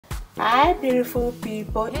Hi beautiful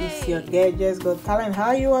people, it's your girl Just Got Talent.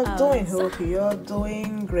 How you all doing? Hope you're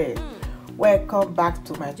doing great. Welcome back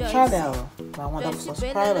to my channel, my wonderful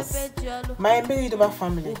subscribers, my beautiful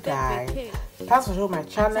family guys. Thanks for joining my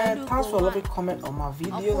channel. Thanks for loving comment on my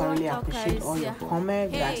videos. I really appreciate all your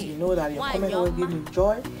comments, guys. You know that your comments will give me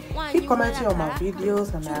joy. Keep commenting on my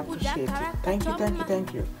videos and I appreciate it. Thank you, thank you,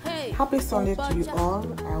 thank you. Happy Sunday to you all.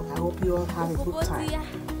 I hope you all have a good time.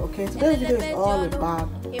 Okay, today's video is all about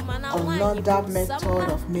another method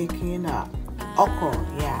of making okra.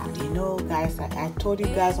 Yeah, you know guys, I told you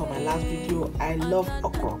guys on my last video I love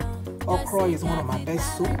okra. Okra is one of my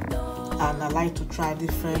best soup, and I like to try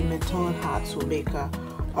different methods how to make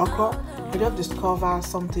okra. I just discovered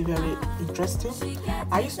something very interesting.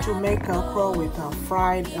 I used to make okra with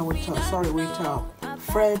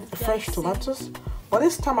fresh tomatoes, but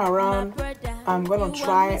this time around I'm gonna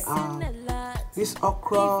try this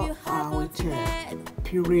okra with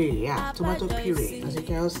puree, yeah, tomato puree. As you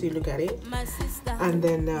can all see, look at it. And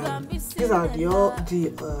then these are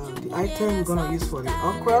the items we're gonna use for the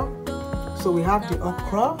okra. So we have the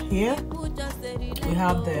okra here. We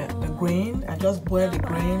have the grain. I just boiled the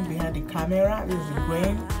grain behind the camera. This is the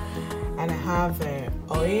grain, and I have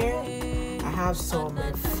oil. I have some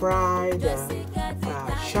fried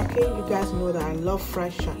shake. You guys know that I love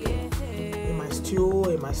fried shake. In my stew,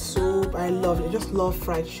 in my soup, I love it. I just love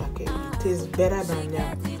fried shake. It tastes better than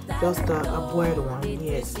just a boiled one.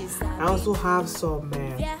 Yes. I also have some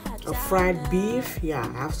fried beef. Yeah,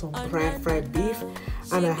 I have some fried beef,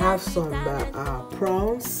 and I have some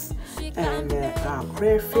prawns and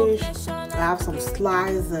crayfish. I have some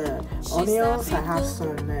sliced onions. I have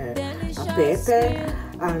some pepper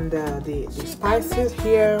and the spices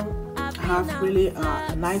here. I have really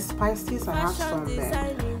nice spices. I have some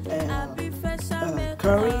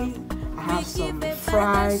curry. I have some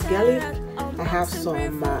fried garlic. I have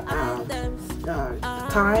some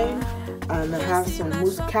thyme, and I have some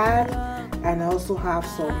muscad, and I also have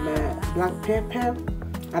some black pepper,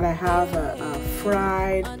 and I have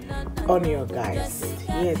fried onion, guys.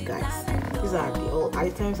 Yes, guys, these are the all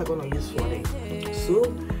items I'm gonna use for the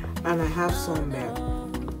soup, and I have some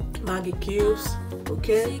Maggi cubes.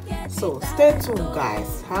 Okay, so stay tuned,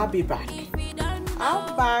 guys. I'll be back.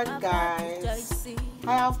 I'm back, guys.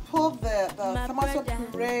 I have put the tomato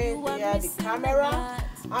puree via the camera,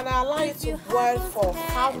 and I allow it to boil for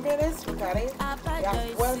 5 minutes. Look at it. It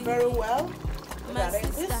has boiled very well. Look at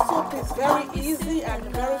it. This soup is very easy and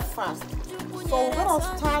very fast. So we're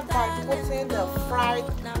gonna start by putting the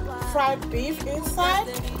fried beef inside.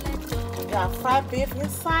 Yeah, fried beef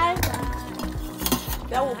inside.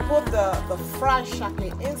 Then we'll put the fried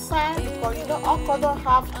shake inside, because you know okra don't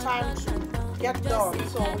have time to get done,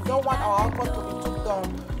 so we don't want our okra to be too done.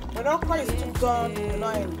 When okra is too done, we will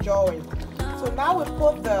not enjoy it. So now we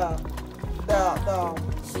put the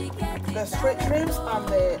shrimps and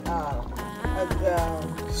the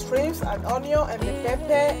shrimps and onion and the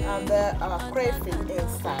pepper and the crayfish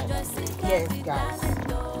inside. Yes, guys.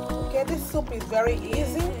 Okay, this soup is very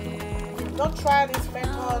easy. If you've not tried this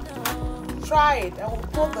method, try it. And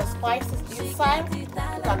we'll put the spices inside.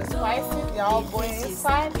 Look at the spices, they're all going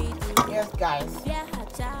inside. Yes, guys.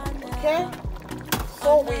 Okay, so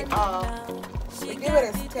we give it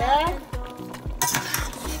a stir.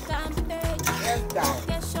 Yes, guys.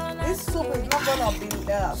 This soup is not gonna be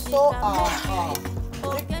so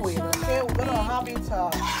liquid. Okay, we're gonna have it a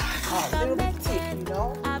little bit thick. You know,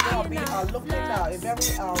 it's gonna be looking a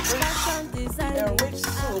very rich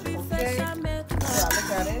soup. Okay, yeah,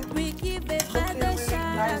 look at it. Looking really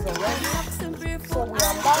nice already. So we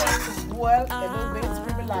are about to boil a little bit,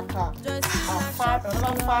 maybe like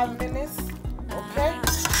another 5 minutes. Okay,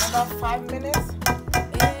 another 5 minutes.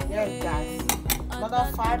 Yes, guys, another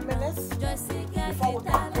 5 minutes before we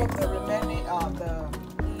can put the remaining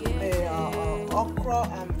the okra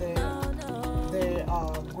and the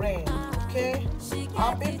grain. Okay,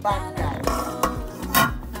 I'll be back, guys.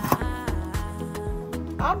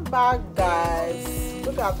 I'm back, guys.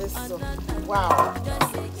 Look at this soup. Wow.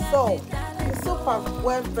 So the soup has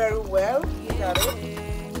boiled very well. Look at it.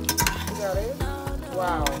 Look at it.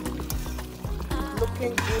 Wow.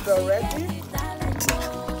 Looking good already.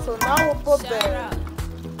 So now we'll put the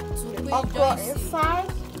okra inside.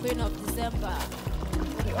 The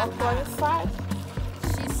okra inside.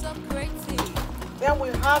 Then we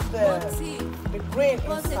have the grain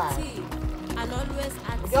inside.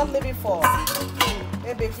 We just leave it for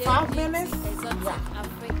maybe 5 minutes. Yeah.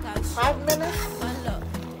 5 minutes.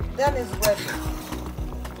 Then it's ready.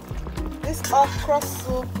 This okra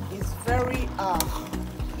soup is very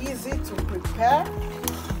easy to prepare,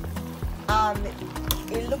 and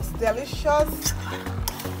it looks delicious.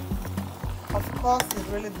 of course, it's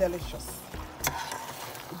really delicious.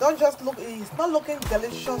 It don't just look, it's not looking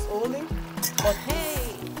delicious only, but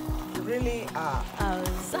it's really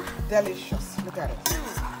delicious. Look at it.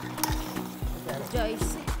 Look at it.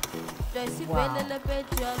 Wow.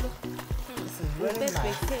 This is really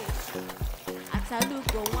nice.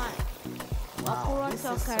 Wow, this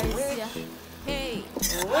is so rich.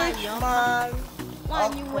 Rich man.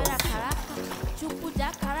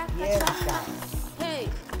 Yes, guys.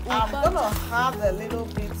 I'm gonna have a little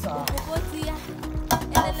bit of warm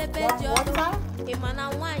water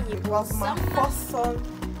because my first son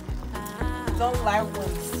don't like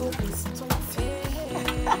when soup is too thick.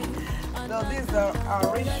 So this is a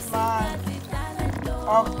rich man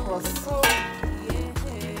okra soup.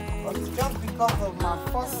 But just because of my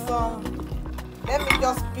first son, let me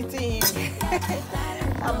just pity him.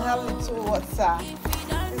 I'm having too water.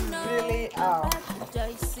 This is really a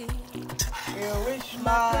rich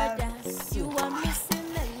man soup.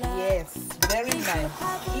 Yes, very nice,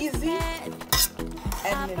 easy,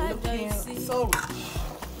 and looking so rich.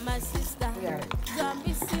 Yeah.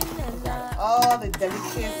 All the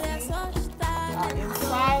delicacies are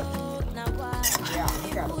inside. Yeah,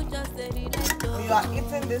 look at it. When you are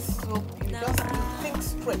eating this soup, you think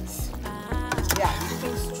straight. Yeah, you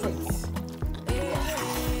think straight. Yeah.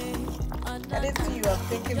 Anything you are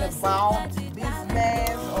thinking about,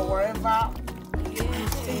 business or wherever, you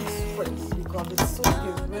think straight because the soup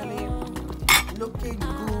is really looking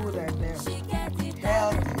good and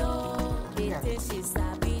healthy. Yeah. This is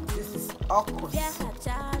okra soup.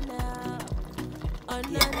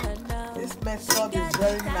 Yeah. This method is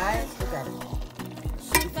very nice. Look at it.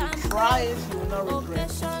 If you try it, you will not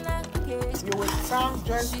regret it. You will thank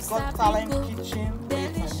Joy's Got Talent Kitchen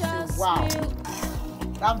and say, wow,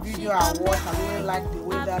 that video I watched, I really like the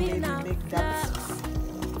way that lady make that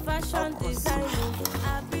okra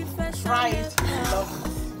soup. Try it, you will love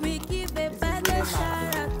it. This is really nice.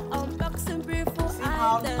 See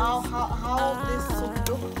how this soup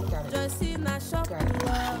looks? Look at it. Look at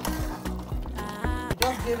it.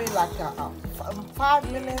 Just give it like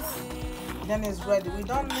 5 minutes, then it's ready. We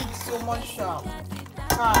don't need so much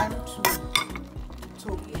time to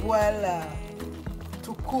boil,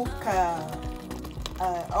 to cook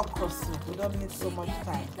okra soup. We don't need so much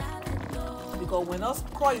time because when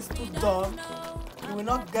okra is too done, you will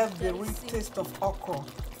not get the real taste of okra.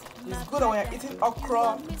 It's good when you're eating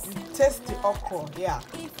okra, you taste the okra. Yeah,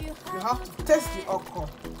 you have to taste the okra.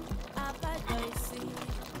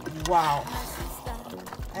 Wow.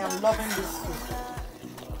 I am loving this soup.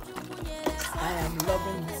 I am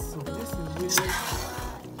loving this soup. This is really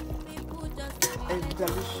a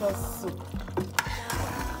delicious soup.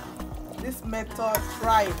 This method,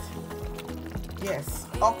 try it. Yes,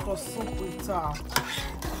 okra soup with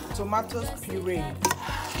tomatoes puree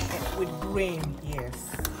with grain. Yes,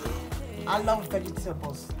 I love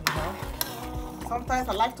vegetables. You know, sometimes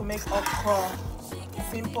I like to make okra,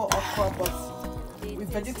 simple okra, but with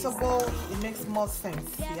vegetable, it makes more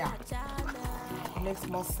sense. Yeah, it makes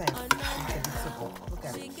more sense with vegetable. Look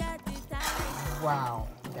at it. Wow,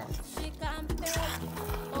 look at it.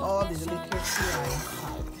 All the delicacies are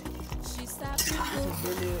inside. This is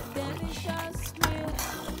really rich.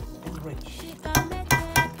 It's rich.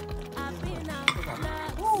 Look at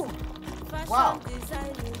it. Ooh. Wow.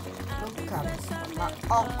 Look at it. My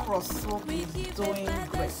okra soup is doing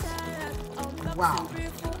great. Wow.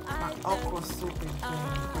 My okra soup is doing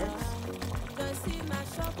great.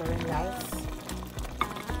 Very nice.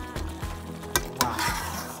 Wow.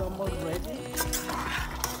 It's almost ready.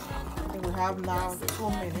 I think we have now 2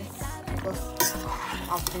 minutes because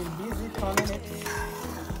I've been busy turning it.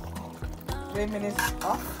 3 minutes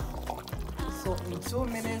off. So in 2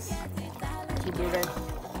 minutes to be ready.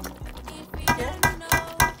 Okay?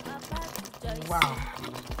 Wow.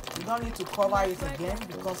 You don't need to cover it again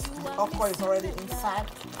because the okra is already inside.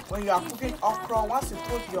 When you are cooking okra, once you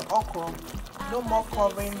put your okra, no more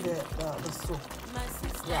covering the soup.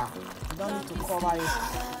 Yeah, you don't need to cover it.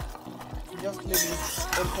 You just leave it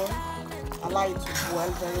open, allow it to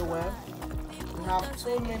boil very well. You have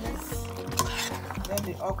 2 minutes, then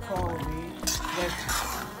the okra will be ready.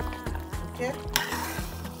 Okay?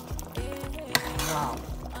 Wow.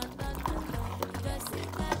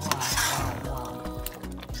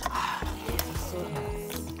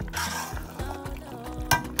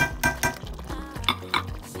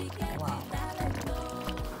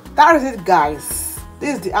 That is it, guys.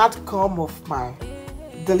 This is the outcome of my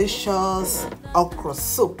delicious okra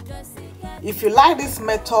soup. If you like this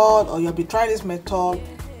method or you'll be trying this method,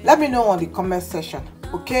 let me know on the comment section.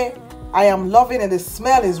 Okay, I am loving it. The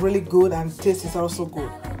smell is really good and the taste is also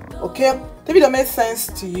good. Okay, the video made sense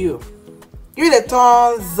to you. Give it a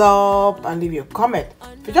thumbs up and leave your comment.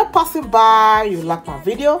 If you're just passing by, you like my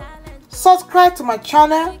video, subscribe to my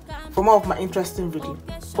channel for more of my interesting videos.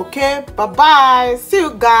 Okay, bye bye. See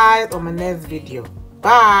you guys on my next video.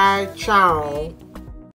 Bye. Ciao.